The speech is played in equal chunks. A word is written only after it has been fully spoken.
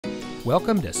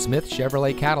Welcome to Smith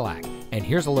Chevrolet Cadillac, and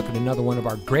here's a look at another one of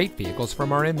our great vehicles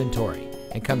from our inventory,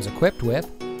 and comes equipped with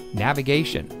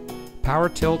navigation, power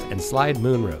tilt and slide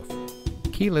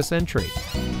moonroof, keyless entry,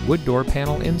 wood door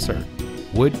panel insert,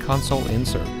 wood console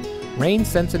insert, rain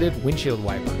sensitive windshield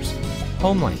wipers,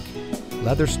 HomeLink,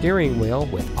 leather steering wheel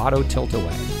with auto tilt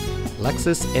away,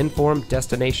 Lexus Informed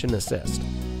Destination Assist,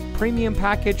 premium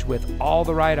package with all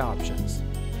the right options,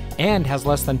 and has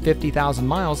less than 50,000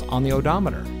 miles on the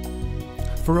odometer.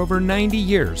 For over 90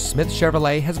 years, Smith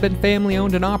Chevrolet has been family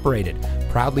owned and operated,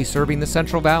 proudly serving the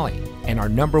Central Valley, and our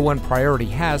 #1 priority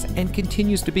has and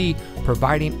continues to be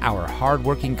providing our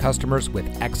hard-working customers with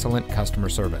excellent customer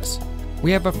service.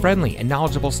 We have a friendly and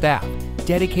knowledgeable staff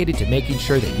dedicated to making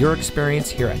sure that your experience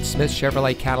here at Smith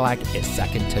Chevrolet Cadillac is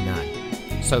second to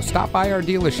none. So stop by our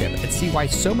dealership and see why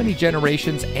so many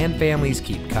generations and families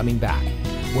keep coming back.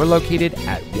 We're located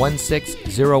at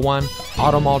 1601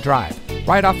 Auto Mall Drive,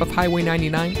 right off of Highway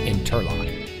 99 in Turlock.